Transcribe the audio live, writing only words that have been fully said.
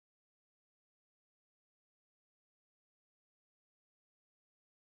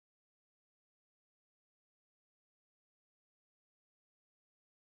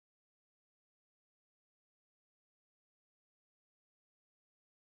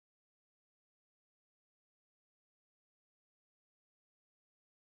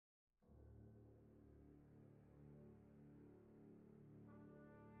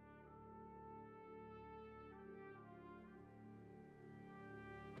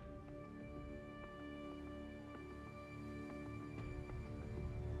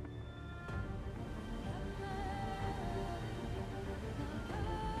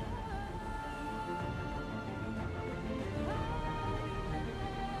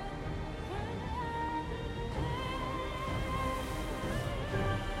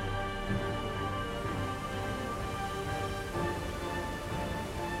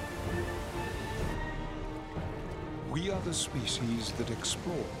the species that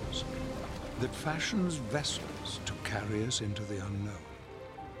explores, that fashions vessels to carry us into the unknown.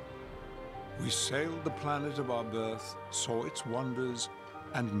 We sailed the planet of our birth, saw its wonders,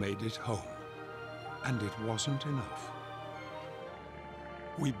 and made it home. And it wasn't enough.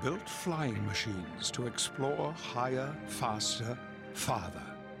 We built flying machines to explore higher, faster, farther.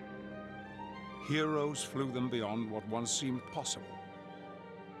 Heroes flew them beyond what once seemed possible.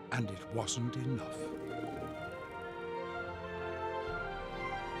 And it wasn't enough.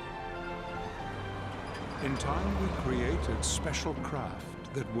 In time, we created special craft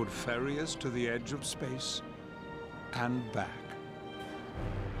that would ferry us to the edge of space and back.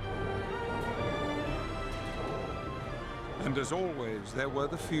 And as always, there were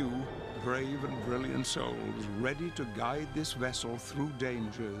the few brave and brilliant souls ready to guide this vessel through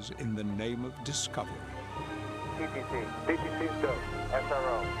dangers in the name of discovery. DTC's go.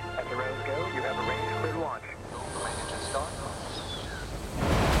 SRO. SRO's go. You have a range clear to launch. Engine start.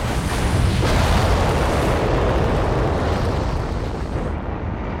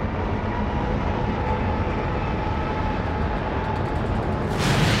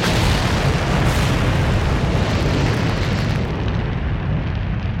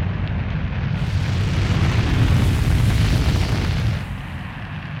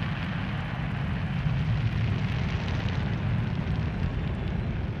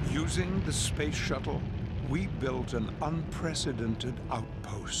 Using the space shuttle, we built an unprecedented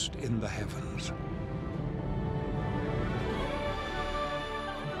outpost in the heavens.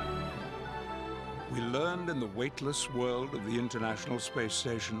 We learned in the weightless world of the International Space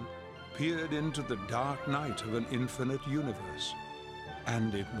Station, peered into the dark night of an infinite universe,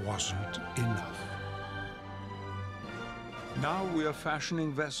 and it wasn't enough. Now we are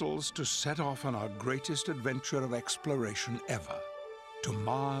fashioning vessels to set off on our greatest adventure of exploration ever, to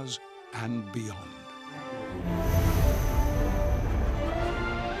Mars and beyond.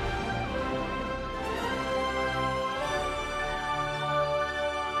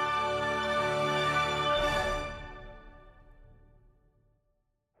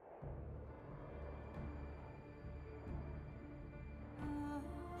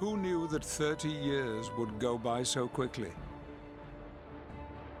 Who knew that 30 years would go by so quickly?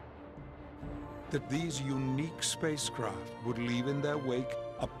 That these unique spacecraft would leave in their wake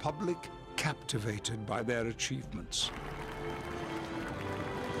a public captivated by their achievements.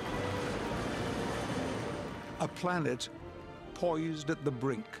 A planet poised at the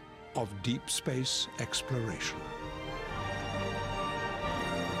brink of deep space exploration.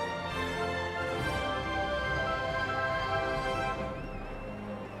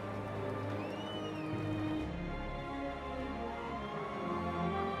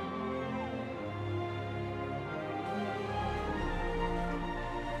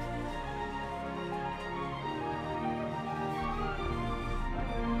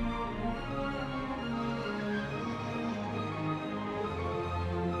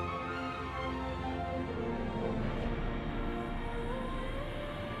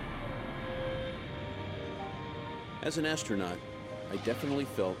 As an astronaut, I definitely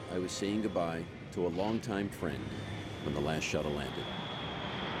felt I was saying goodbye to a longtime friend when the last shuttle landed.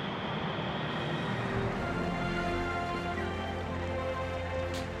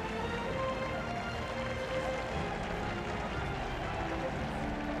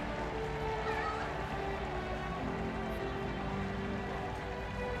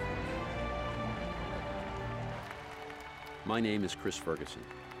 My name is Chris Ferguson.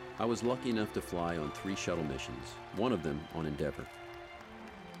 I was lucky enough to fly on 3 shuttle missions, one of them on Endeavour.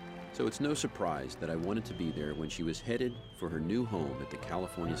 So it's no surprise that I wanted to be there when she was headed for her new home at the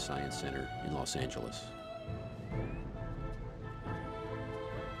California Science Center in Los Angeles.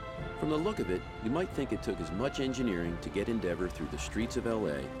 From the look of it, you might think it took as much engineering to get Endeavour through the streets of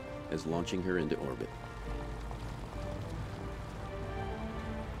LA as launching her into orbit.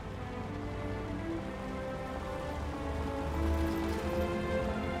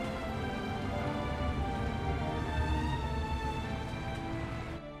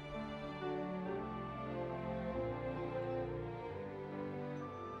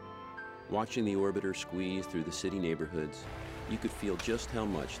 Watching the orbiter squeeze through the city neighborhoods, you could feel just how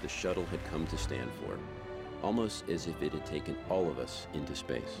much the shuttle had come to stand for, almost as if it had taken all of us into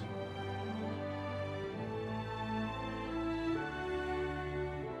space.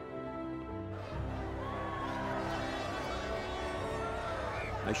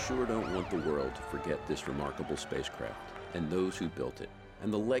 I sure don't want the world to forget this remarkable spacecraft and those who built it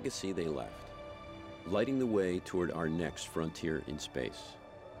and the legacy they left, lighting the way toward our next frontier in space.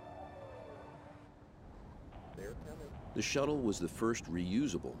 The shuttle was the first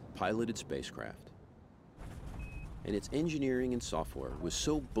reusable piloted spacecraft. And its engineering and software was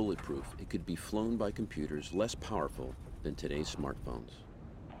so bulletproof it could be flown by computers less powerful than today's smartphones.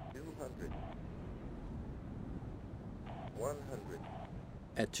 200. 100.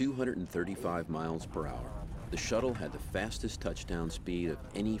 At 235 miles per hour, the shuttle had the fastest touchdown speed of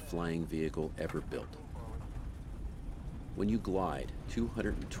any flying vehicle ever built. When you glide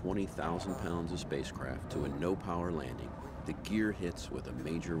 220,000 pounds of spacecraft to a no-power landing, the gear hits with a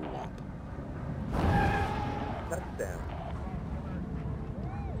major whomp. Touchdown.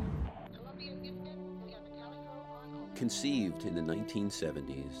 Conceived in the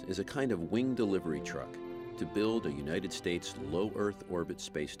 1970s as a kind of wing delivery truck to build a United States low Earth orbit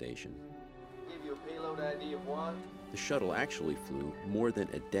space station, Give you a payload ID of 1. the shuttle actually flew more than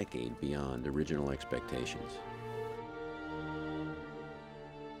a decade beyond original expectations.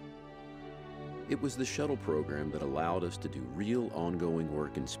 It was the shuttle program that allowed us to do real ongoing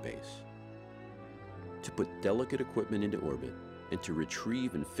work in space, to put delicate equipment into orbit, and to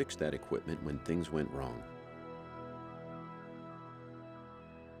retrieve and fix that equipment when things went wrong.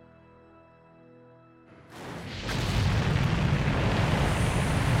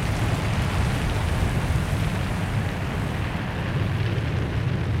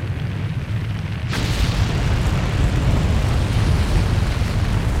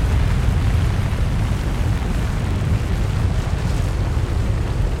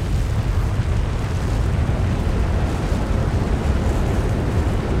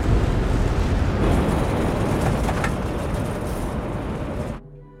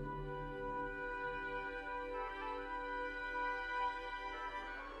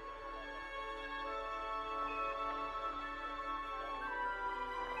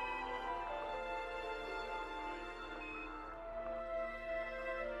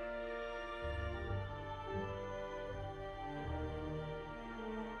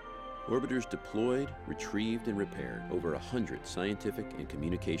 Orbiters deployed, retrieved, and repaired over 100 scientific and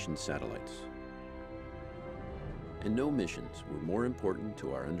communications satellites. And no missions were more important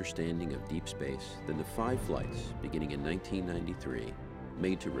to our understanding of deep space than the 5 flights, beginning in 1993,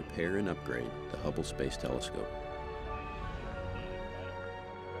 made to repair and upgrade the Hubble Space Telescope.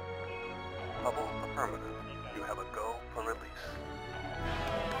 Hubble affirmative. You have a go for release.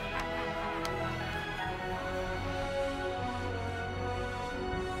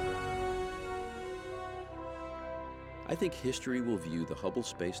 I think history will view the Hubble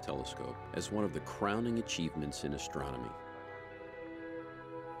Space Telescope as one of the crowning achievements in astronomy.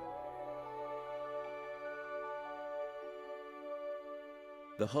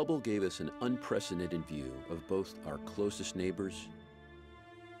 The Hubble gave us an unprecedented view of both our closest neighbors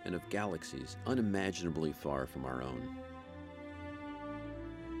and of galaxies unimaginably far from our own.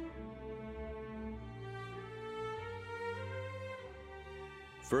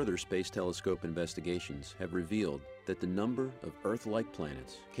 Further space telescope investigations have revealed that the number of Earth-like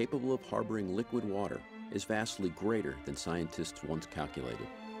planets capable of harboring liquid water is vastly greater than scientists once calculated.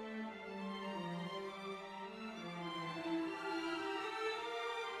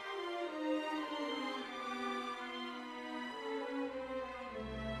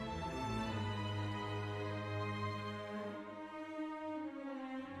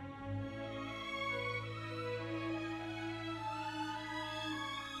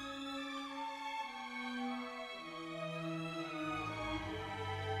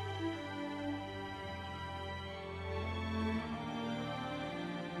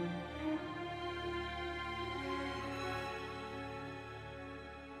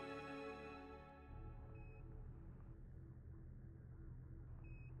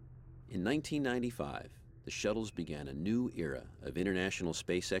 In 1995, the shuttles began a new era of international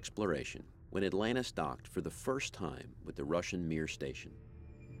space exploration when Atlantis docked for the first time with the Russian Mir station.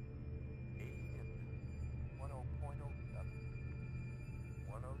 10.07,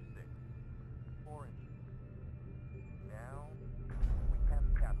 106, 4 inches. Now we have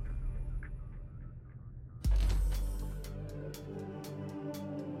captured it.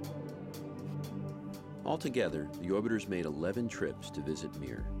 Altogether, the orbiters made 11 trips to visit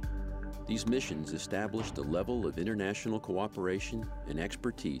Mir. These missions established a level of international cooperation and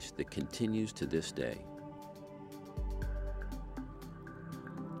expertise that continues to this day.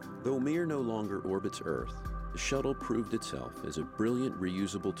 Though Mir no longer orbits Earth, the shuttle proved itself as a brilliant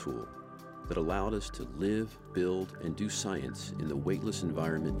reusable tool that allowed us to live, build, and do science in the weightless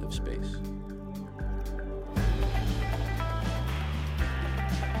environment of space.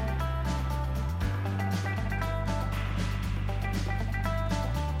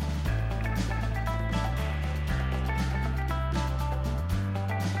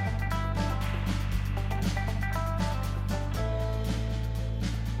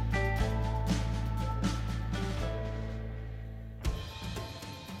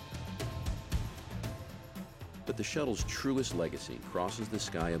 But the shuttle's truest legacy crosses the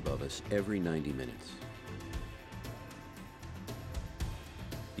sky above us every 90 minutes.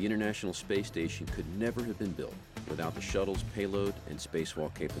 The International Space Station could never have been built without the shuttle's payload and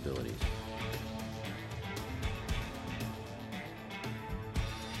spacewalk capabilities.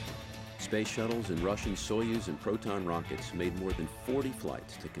 Space shuttles and Russian Soyuz and Proton rockets made more than 40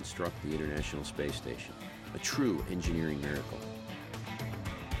 flights to construct the International Space Station, a true engineering miracle.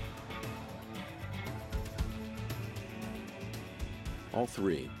 All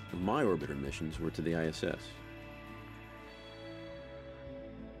three of my orbiter missions were to the ISS.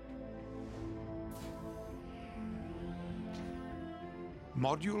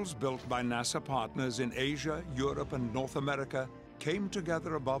 Modules built by NASA partners in Asia, Europe, and North America came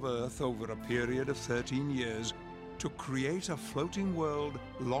together above Earth over a period of 13 years to create a floating world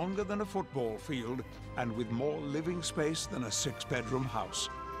longer than a football field and with more living space than a 6-bedroom house.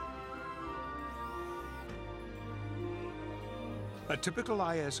 A typical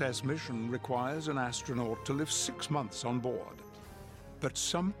ISS mission requires an astronaut to live 6 months on board. But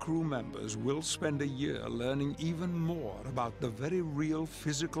some crew members will spend a year learning even more about the very real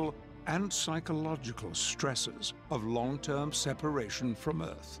physical and psychological stresses of long-term separation from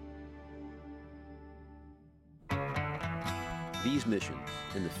Earth. These missions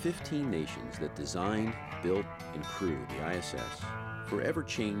and the 15 nations that designed, built, and crewed the ISS forever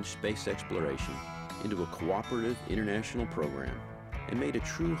changed space exploration into a cooperative international program and made a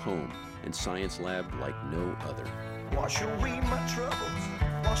true home and science lab like no other. Wash away my troubles,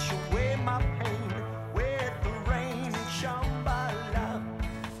 wash away my pain, with the rain and Shambhala.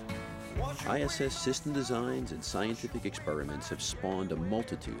 ISS system designs and scientific experiments have spawned a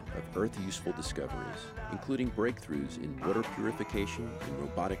multitude of Earth-useful discoveries, including breakthroughs in water purification and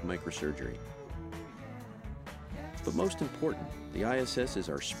robotic microsurgery. But most important, the ISS is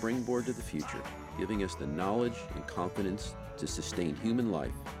our springboard to the future, giving us the knowledge and confidence to sustain human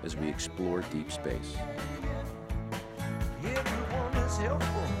life as we explore deep space. Everyone is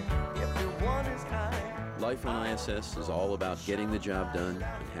helpful, everyone is kind. Life on ISS is all about getting the job done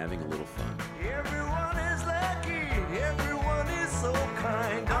and having a little fun. Everyone is lucky, everyone is so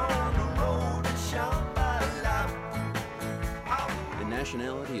kind. On the road to Shambhala. And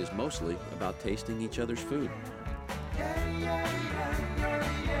nationality is mostly about tasting each other's food.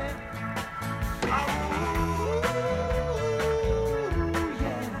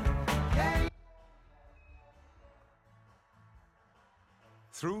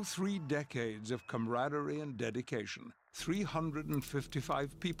 Through 3 decades of camaraderie and dedication,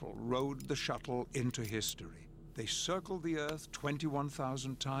 355 people rode the shuttle into history. They circled the Earth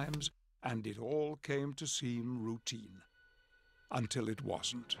 21,000 times, and it all came to seem routine. Until it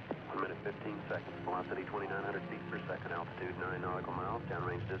wasn't. 1 minute 15 seconds. Velocity 2,900 feet per second. Altitude 9 nautical miles.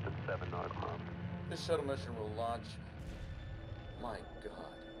 Downrange distance 7 nautical miles. This shuttle mission will launch. My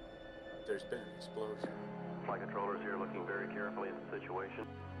God, there's been an explosion. Flight controllers here looking very carefully at the situation.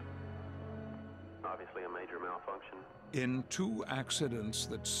 Obviously a major malfunction. In 2 accidents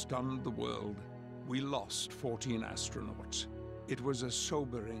that stunned the world, we lost 14 astronauts. It was a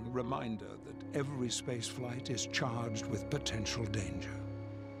sobering reminder that every spaceflight is charged with potential danger.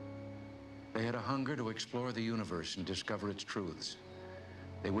 They had a hunger to explore the universe and discover its truths.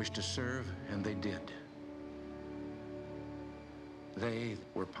 They wished to serve, and they did. They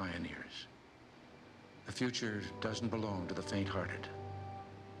were pioneers. The future doesn't belong to the faint-hearted.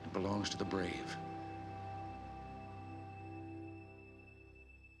 It belongs to the brave.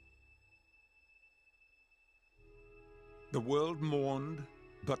 The world mourned,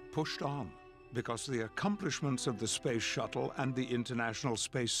 but pushed on, because the accomplishments of the Space Shuttle and the International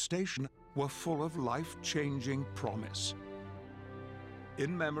Space Station were full of life-changing promise.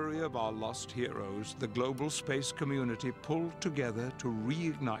 In memory of our lost heroes, the global space community pulled together to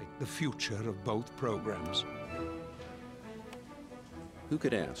reignite the future of both programs. Who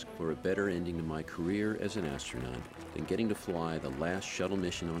could ask for a better ending to my career as an astronaut than getting to fly the last shuttle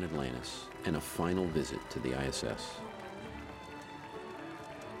mission on Atlantis and a final visit to the ISS?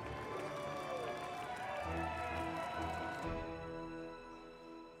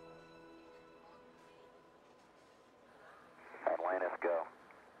 Atlantis, go.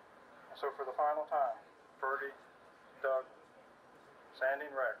 So for the final time, Fergie, Doug, Sandy,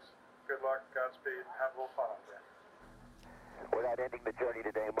 and Rex, good luck, Godspeed, have a little fun up there. We're not ending the journey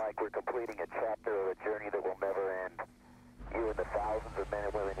today, Mike. We're completing a chapter of a journey that will never end. You and the thousands of men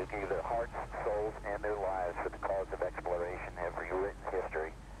and women who gave their hearts, souls, and their lives for the cause of exploration have rewritten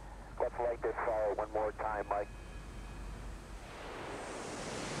history. Let's light this fire one more time, Mike.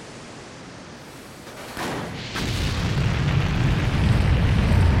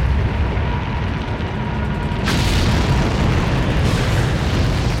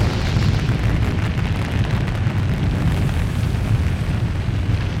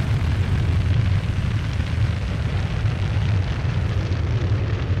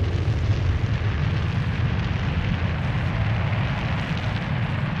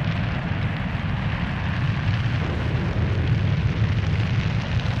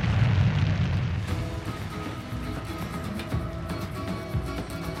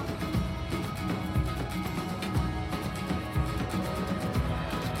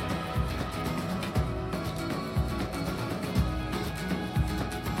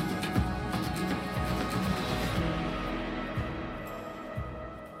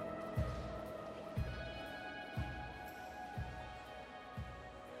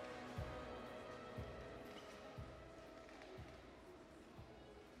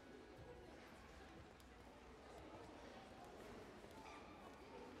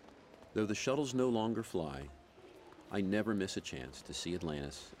 Though the shuttles no longer fly, I never miss a chance to see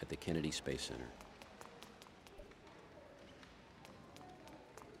Atlantis at the Kennedy Space Center.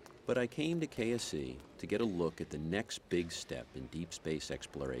 But I came to KSC to get a look at the next big step in deep space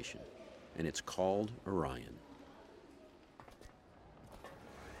exploration, and it's called Orion.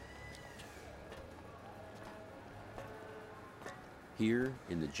 Here,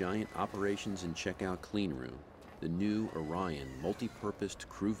 in the giant operations and checkout clean room, the new Orion multi-purposed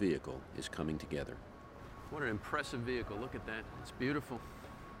crew vehicle is coming together. What an impressive vehicle. Look at that. It's beautiful.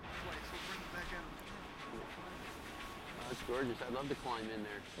 That's gorgeous. I'd love to climb in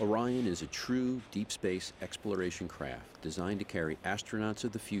there. Orion is a true deep space exploration craft designed to carry astronauts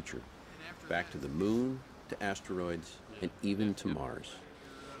of the future back to the moon, to asteroids, and even to Mars.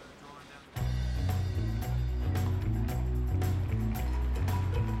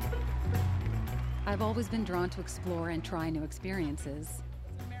 I've always been drawn to explore and try new experiences.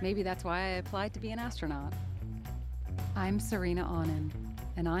 Maybe that's why I applied to be an astronaut. I'm Serena Anand,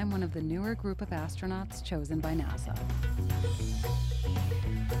 and I'm one of the newer group of astronauts chosen by NASA.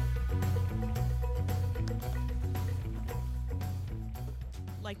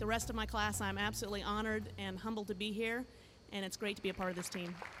 Like the rest of my class, I'm absolutely honored and humbled to be here, and it's great to be a part of this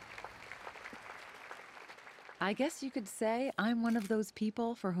team. I guess you could say I'm one of those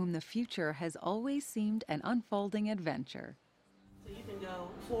people for whom the future has always seemed an unfolding adventure. So you can go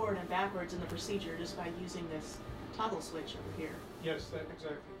forward and backwards in the procedure just by using this toggle switch over here. Yes, that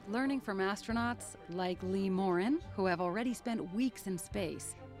exactly. Learning from astronauts like Lee Morin, who have already spent weeks in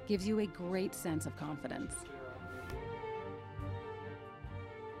space, gives you a great sense of confidence.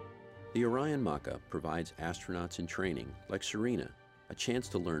 The Orion mock-up provides astronauts in training, like Serena, a chance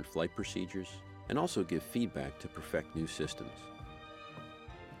to learn flight procedures and also give feedback to perfect new systems.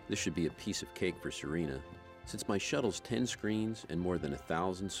 This should be a piece of cake for Serena, since my shuttle's 10 screens and more than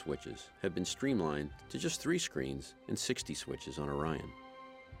 1,000 switches have been streamlined to just 3 screens and 60 switches on Orion.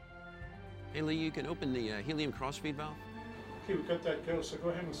 Hey Lee, you can open the helium crossfeed valve? Okay, we got that go, so go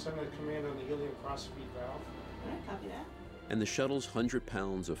ahead and send a command on the helium crossfeed valve. All right, copy that. And the shuttle's 100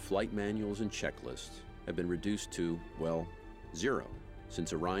 pounds of flight manuals and checklists have been reduced to, well, 0,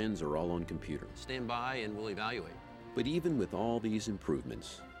 since Orions are all on computer. Stand by and we'll evaluate. But even with all these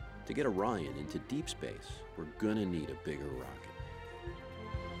improvements, to get Orion into deep space, we're gonna need a bigger rocket.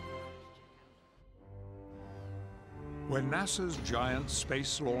 When NASA's giant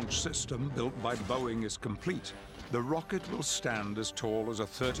space launch system built by Boeing is complete, the rocket will stand as tall as a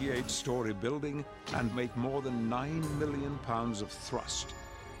 38-story building and make more than 9 million pounds of thrust,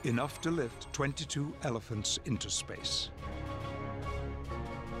 enough to lift 22 elephants into space.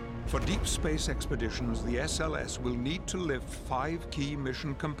 For deep space expeditions, the SLS will need to lift 5 key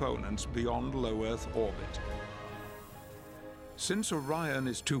mission components beyond low Earth orbit. Since Orion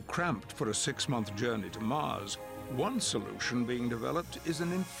is too cramped for a 6-month journey to Mars, one solution being developed is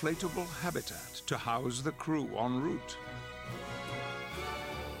an inflatable habitat to house the crew en route.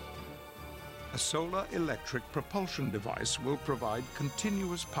 A solar electric propulsion device will provide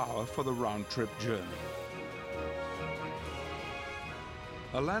continuous power for the round-trip journey.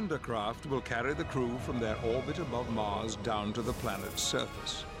 A lander craft will carry the crew from their orbit above Mars down to the planet's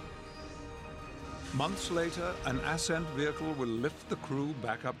surface. Months later, an ascent vehicle will lift the crew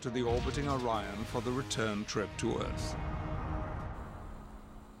back up to the orbiting Orion for the return trip to Earth.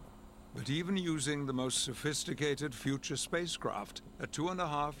 But even using the most sophisticated future spacecraft, a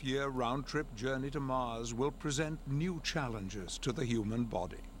 2.5-year round-trip journey to Mars will present new challenges to the human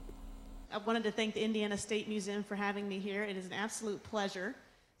body. I wanted to thank the Indiana State Museum for having me here. It is an absolute pleasure.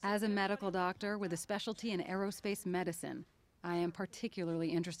 As a medical doctor with a specialty in aerospace medicine, I am particularly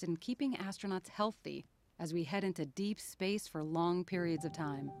interested in keeping astronauts healthy as we head into deep space for long periods of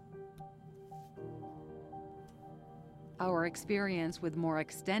time. Our experience with more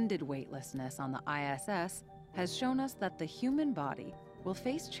extended weightlessness on the ISS has shown us that the human body will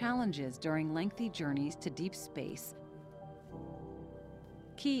face challenges during lengthy journeys to deep space.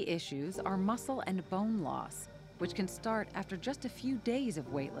 Key issues are muscle and bone loss, which can start after just a few days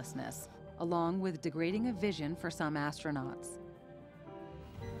of weightlessness, along with degrading of vision for some astronauts.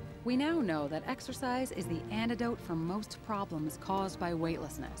 We now know that exercise is the antidote for most problems caused by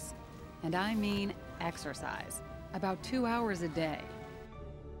weightlessness. And I mean exercise, about 2 hours a day.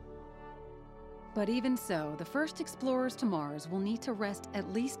 But even so, the first explorers to Mars will need to rest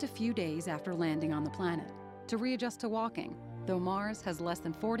at least a few days after landing on the planet to readjust to walking, though Mars has less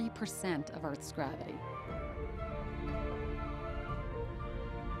than 40% of Earth's gravity.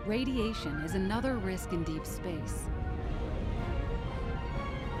 Radiation is another risk in deep space.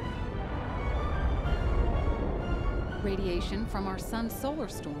 Radiation from our sun's solar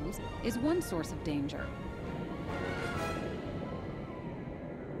storms is one source of danger.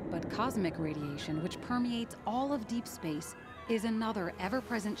 But cosmic radiation, which permeates all of deep space, is another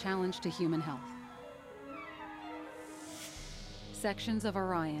ever-present challenge to human health. Sections of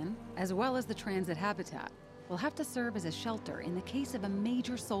Orion, as well as the transit habitat, will have to serve as a shelter in the case of a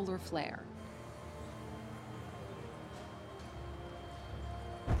major solar flare.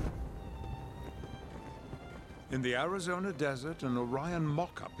 In the Arizona desert, an Orion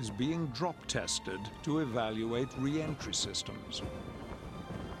mock-up is being drop-tested to evaluate re-entry systems.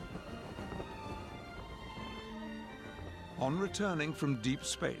 On returning from deep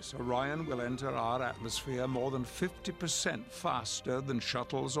space, Orion will enter our atmosphere more than 50% faster than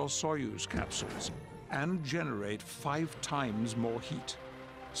shuttles or Soyuz capsules and generate 5 times more heat.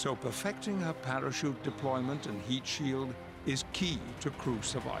 So perfecting her parachute deployment and heat shield is key to crew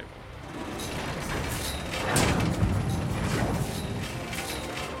survival.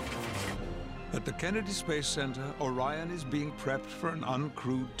 At the Kennedy Space Center, Orion is being prepped for an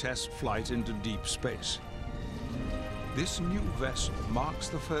uncrewed test flight into deep space. This new vessel marks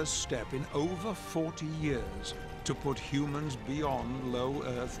the first step in over 40 years to put humans beyond low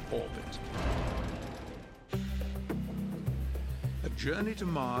Earth orbit. A journey to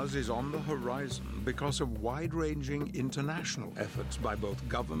Mars is on the horizon because of wide-ranging international efforts by both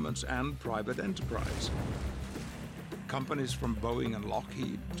governments and private enterprise. Companies from Boeing and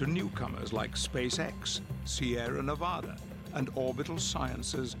Lockheed to newcomers like SpaceX, Sierra Nevada, and Orbital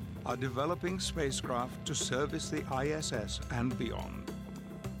Sciences are developing spacecraft to service the ISS and beyond.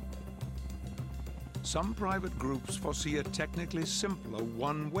 Some private groups foresee a technically simpler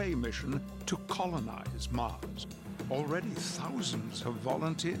one-way mission to colonize Mars. Already thousands have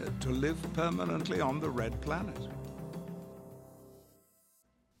volunteered to live permanently on the Red Planet.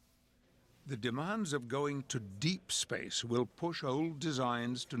 The demands of going to deep space will push old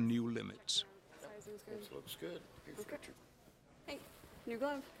designs to new limits. This looks good. Here's Okay. Hey, new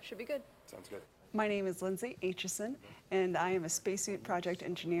glove. Should be good. Sounds good. My name is Lindsay Aitchison, and I am a spacesuit project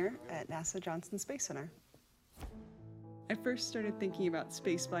engineer at NASA Johnson Space Center. I first started thinking about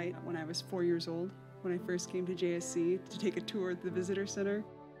spaceflight when I was 4 years old, when I first came to JSC to take a tour at the visitor center.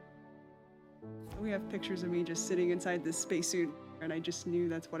 We have pictures of me just sitting inside this spacesuit, and I just knew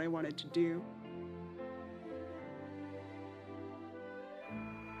that's what I wanted to do.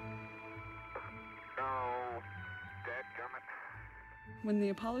 When the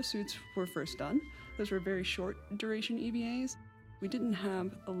Apollo suits were first done, those were very short duration EVAs. We didn't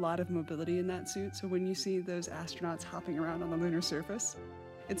have a lot of mobility in that suit, so when you see those astronauts hopping around on the lunar surface,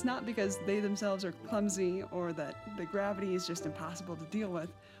 it's not because they themselves are clumsy or that the gravity is just impossible to deal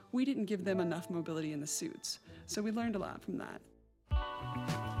with. We didn't give them enough mobility in the suits, so we learned a lot from that.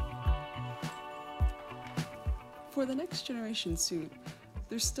 For the next generation suit,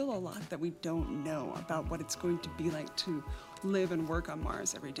 there's still a lot that we don't know about what it's going to be like to live and work on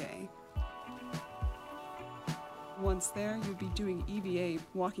Mars every day. Once there, you'd be doing EVA,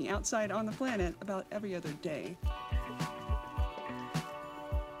 walking outside on the planet about every other day.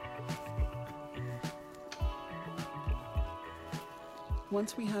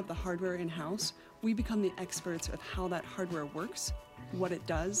 Once we have the hardware in-house, we become the experts of how that hardware works, what it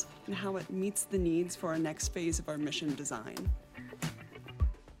does, and how it meets the needs for our next phase of our mission design.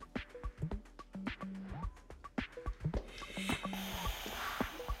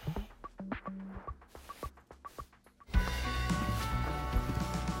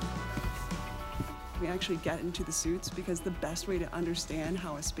 We actually get into the suits because the best way to understand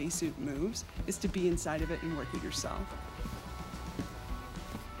how a spacesuit moves is to be inside of it and work it yourself.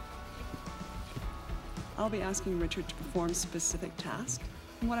 I'll be asking Richard to perform specific tasks,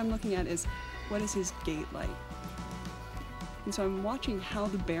 and what I'm looking at is, what is his gait like? And so I'm watching how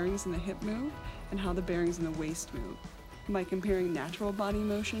the bearings in the hip move and how the bearings in the waist move. And by comparing natural body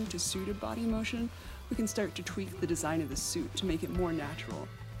motion to suited body motion, we can start to tweak the design of the suit to make it more natural.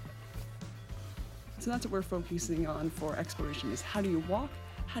 So that's what we're focusing on for exploration, is how do you walk,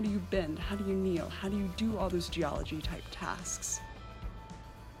 how do you bend, how do you kneel, how do you do all those geology type tasks?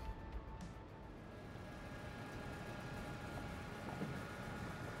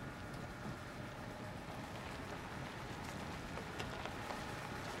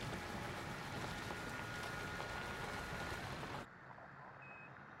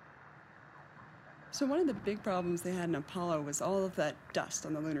 So one of the big problems they had in Apollo was all of that dust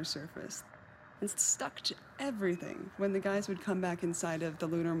on the lunar surface. It's stuck to everything. When the guys would come back inside of the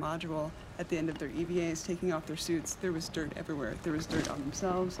lunar module at the end of their EVAs, taking off their suits, there was dirt everywhere. There was dirt on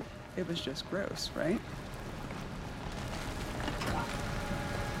themselves. It was just gross, right?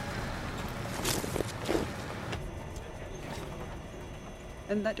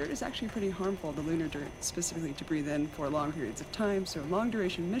 And that dirt is actually pretty harmful, the lunar dirt, specifically to breathe in for long periods of time. So long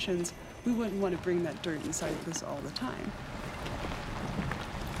duration missions, we wouldn't want to bring that dirt inside with us all the time.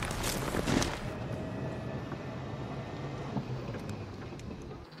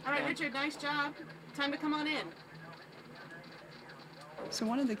 All right, Richard, nice job. Time to come on in. So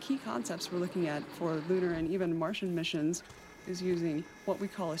one of the key concepts we're looking at for lunar and even Martian missions is using what we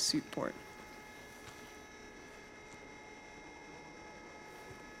call a suit port.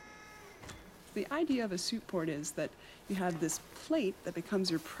 The idea of a suit port is that you have this plate that becomes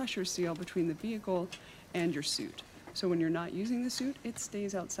your pressure seal between the vehicle and your suit. So when you're not using the suit, it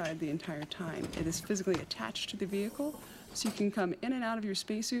stays outside the entire time. It is physically attached to the vehicle, so you can come in and out of your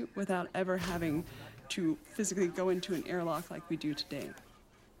spacesuit without ever having to physically go into an airlock like we do today.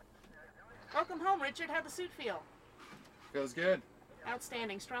 Welcome home, Richard. How'd the suit feel? Feels good.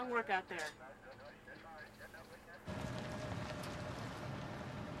 Outstanding. Strong work out there.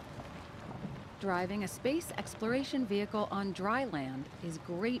 Driving a space exploration vehicle on dry land is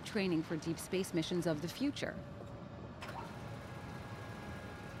great training for deep space missions of the future.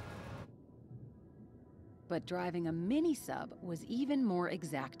 But driving a mini-sub was even more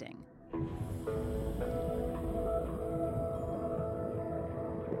exacting.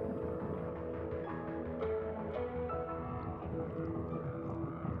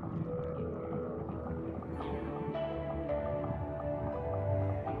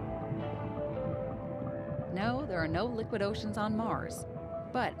 No, there are no liquid oceans on Mars.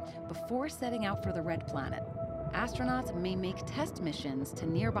 But before setting out for the Red Planet, astronauts may make test missions to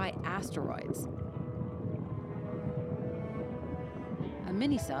nearby asteroids. A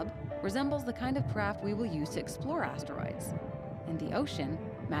mini-sub resembles the kind of craft we will use to explore asteroids, and the ocean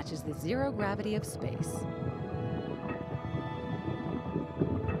matches the zero gravity of space.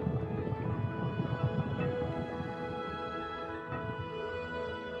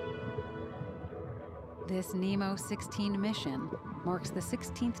 This NEMO 16 mission marks the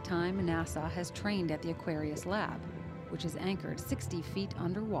 16th time NASA has trained at the Aquarius Lab, which is anchored 60 feet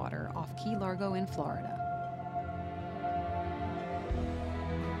underwater off Key Largo in Florida.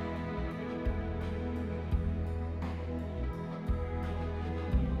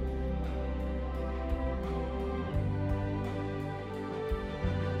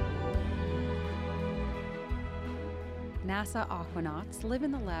 NASA aquanauts live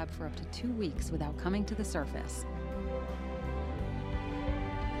in the lab for up to 2 weeks without coming to the surface.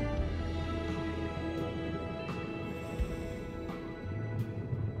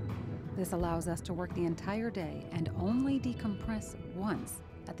 This allows us to work the entire day and only decompress once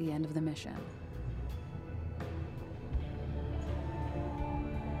at the end of the mission.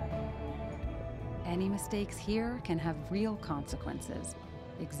 Any mistakes here can have real consequences,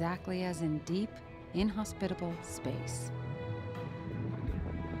 exactly as in deep, inhospitable space.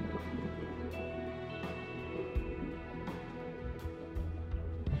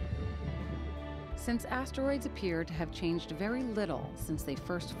 Since asteroids appear to have changed very little since they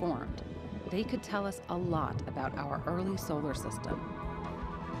first formed, they could tell us a lot about our early solar system.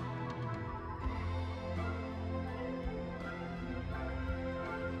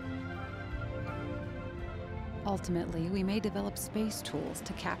 Ultimately, we may develop space tools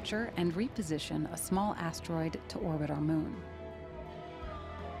to capture and reposition a small asteroid to orbit our moon.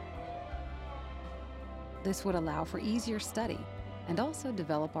 This would allow for easier study and also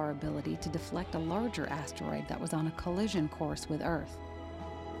develop our ability to deflect a larger asteroid that was on a collision course with Earth.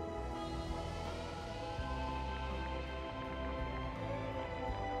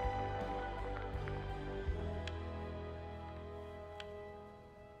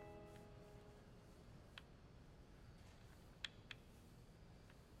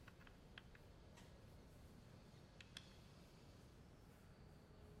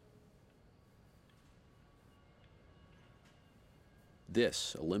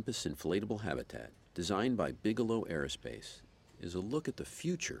 This Olympus inflatable habitat, designed by Bigelow Aerospace, is a look at the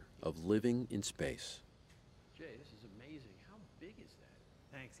future of living in space. Jay, this is amazing. How big is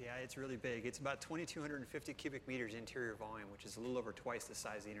that? Thanks. Yeah, it's really big. It's about 2,250 cubic meters interior volume, which is a little over twice the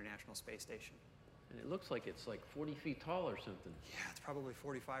size of the International Space Station. And it looks like it's like 40 feet tall or something. Yeah, it's probably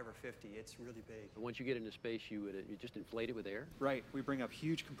 45 or 50. It's really big. And once you get into space, you just inflate it with air? Right. We bring up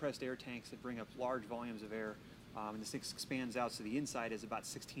huge compressed air tanks that bring up large volumes of air. And this expands out, so the inside is about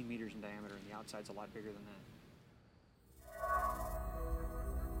 16 meters in diameter, and the outside's a lot bigger than that.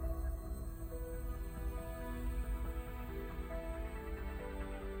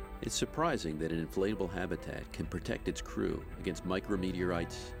 It's surprising that an inflatable habitat can protect its crew against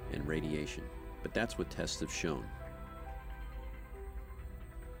micrometeorites and radiation, but that's what tests have shown.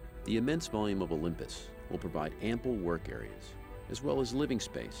 The immense volume of Olympus will provide ample work areas, as well as living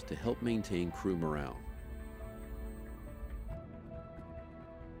space to help maintain crew morale.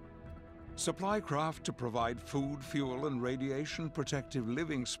 Supply craft to provide food, fuel, and radiation protective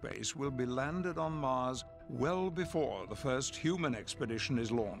living space will be landed on Mars well before the first human expedition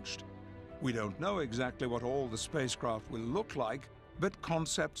is launched. We don't know exactly what all the spacecraft will look like, but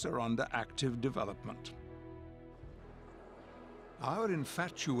concepts are under active development. Our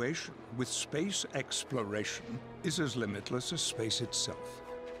infatuation with space exploration is as limitless as space itself.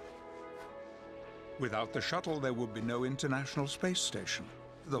 Without the shuttle, there would be no International Space Station,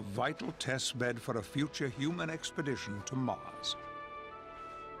 the vital test bed for a future human expedition to Mars.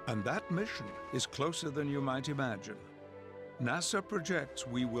 And that mission is closer than you might imagine. NASA projects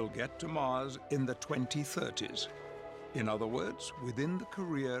we will get to Mars in the 2030s. In other words, within the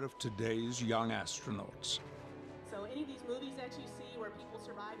career of today's young astronauts. So any of these movies that you see where people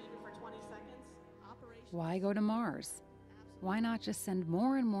survive even for 20 seconds, Why go to Mars? Why not just send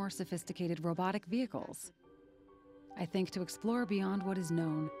more and more sophisticated robotic vehicles? I think to explore beyond what is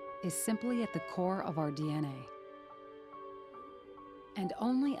known is simply at the core of our DNA. And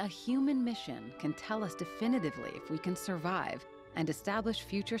only a human mission can tell us definitively if we can survive and establish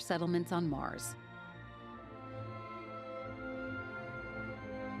future settlements on Mars.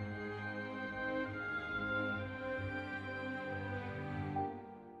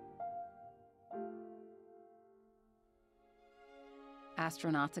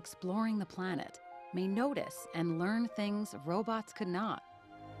 Astronauts exploring the planet may notice and learn things robots could not.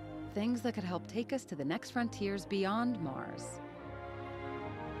 Things that could help take us to the next frontiers beyond Mars.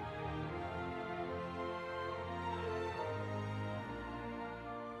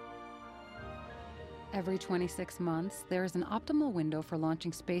 Every 26 months, there is an optimal window for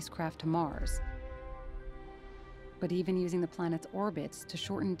launching spacecraft to Mars. But even using the planet's orbits to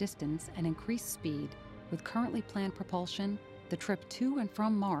shorten distance and increase speed, with currently planned propulsion, the trip to and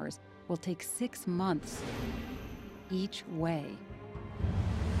from Mars will take 6 months each way.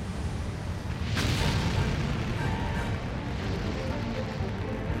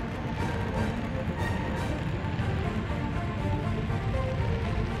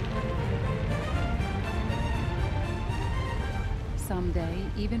 Someday,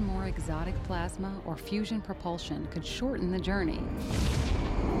 even more exotic plasma or fusion propulsion could shorten the journey.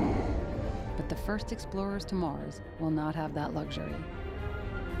 But the first explorers to Mars will not have that luxury.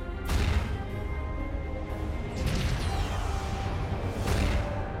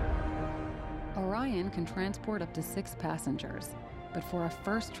 Orion can transport up to 6 passengers, but for a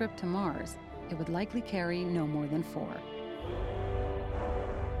first trip to Mars, it would likely carry no more than 4.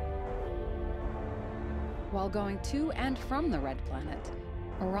 While going to and from the Red Planet,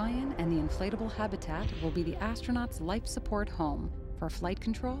 Orion and the inflatable habitat will be the astronauts' life support home for flight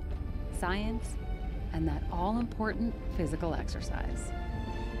control, science, and that all-important physical exercise.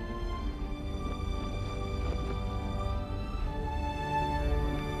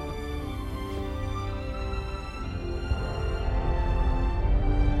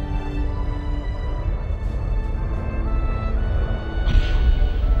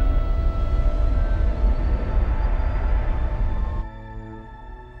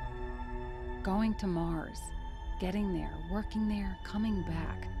 Going to Mars, getting there, working there, coming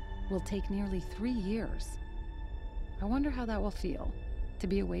back, will take nearly 3 years. I wonder how that will feel, to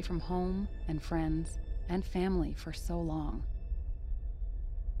be away from home and friends and family for so long.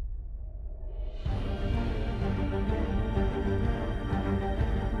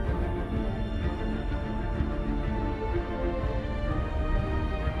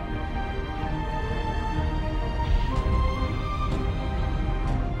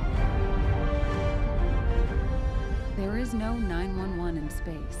 There is no 911 in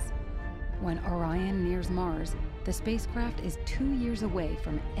space. When Orion nears Mars, the spacecraft is 2 years away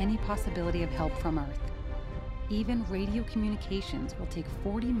from any possibility of help from Earth. Even radio communications will take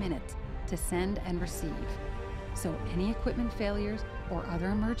 40 minutes to send and receive, so any equipment failures or other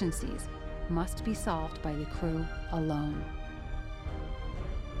emergencies must be solved by the crew alone.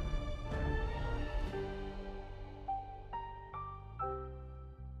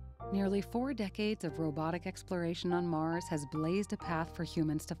 Nearly 4 decades of robotic exploration on Mars has blazed a path for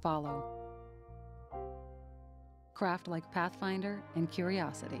humans to follow. Craft like Pathfinder and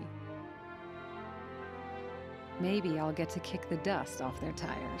Curiosity. Maybe I'll get to kick the dust off their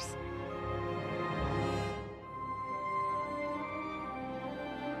tires.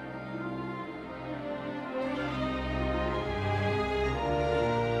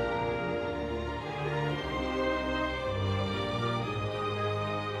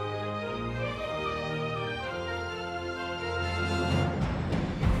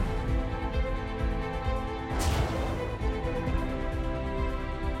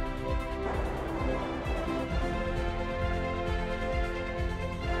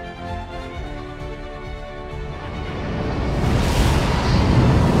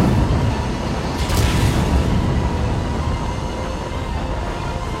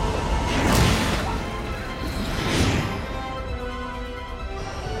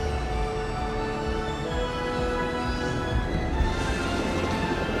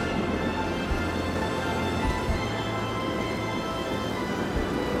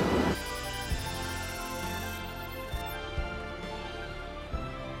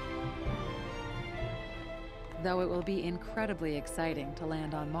 Though it will be incredibly exciting to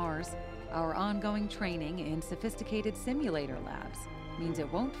land on Mars, our ongoing training in sophisticated simulator labs means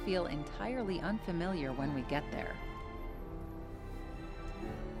it won't feel entirely unfamiliar when we get there.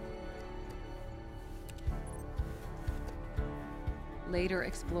 Later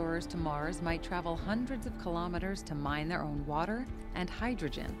explorers to Mars might travel hundreds of kilometers to mine their own water and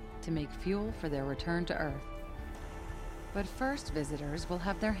hydrogen to make fuel for their return to Earth. But first visitors will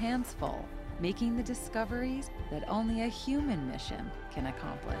have their hands full, making the discoveries that only a human mission can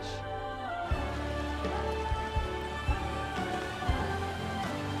accomplish.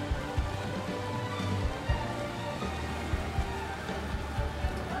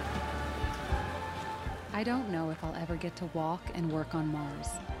 I don't know if I'll ever get to walk and work on Mars,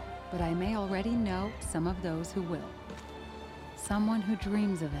 but I may already know some of those who will. Someone who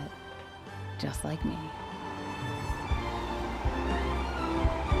dreams of it, just like me.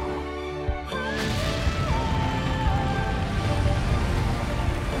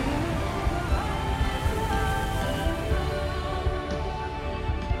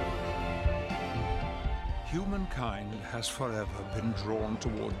 Humankind has forever been drawn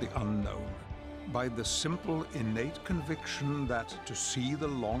toward the unknown by the simple innate conviction that to see the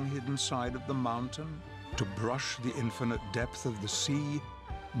long-hidden side of the mountain, to brush the infinite depth of the sea,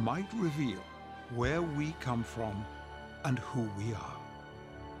 might reveal where we come from and who we are.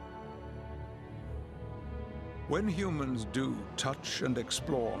 When humans do touch and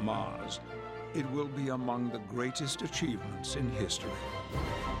explore Mars, it will be among the greatest achievements in history.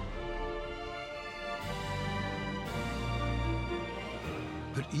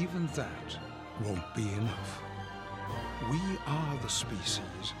 But even that won't be enough. We are the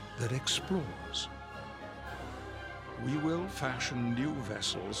species that explores. We will fashion new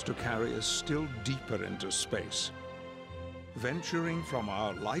vessels to carry us still deeper into space, venturing from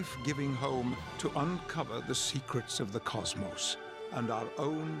our life-giving home to uncover the secrets of the cosmos and our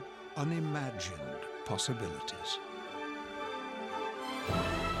own unimagined possibilities.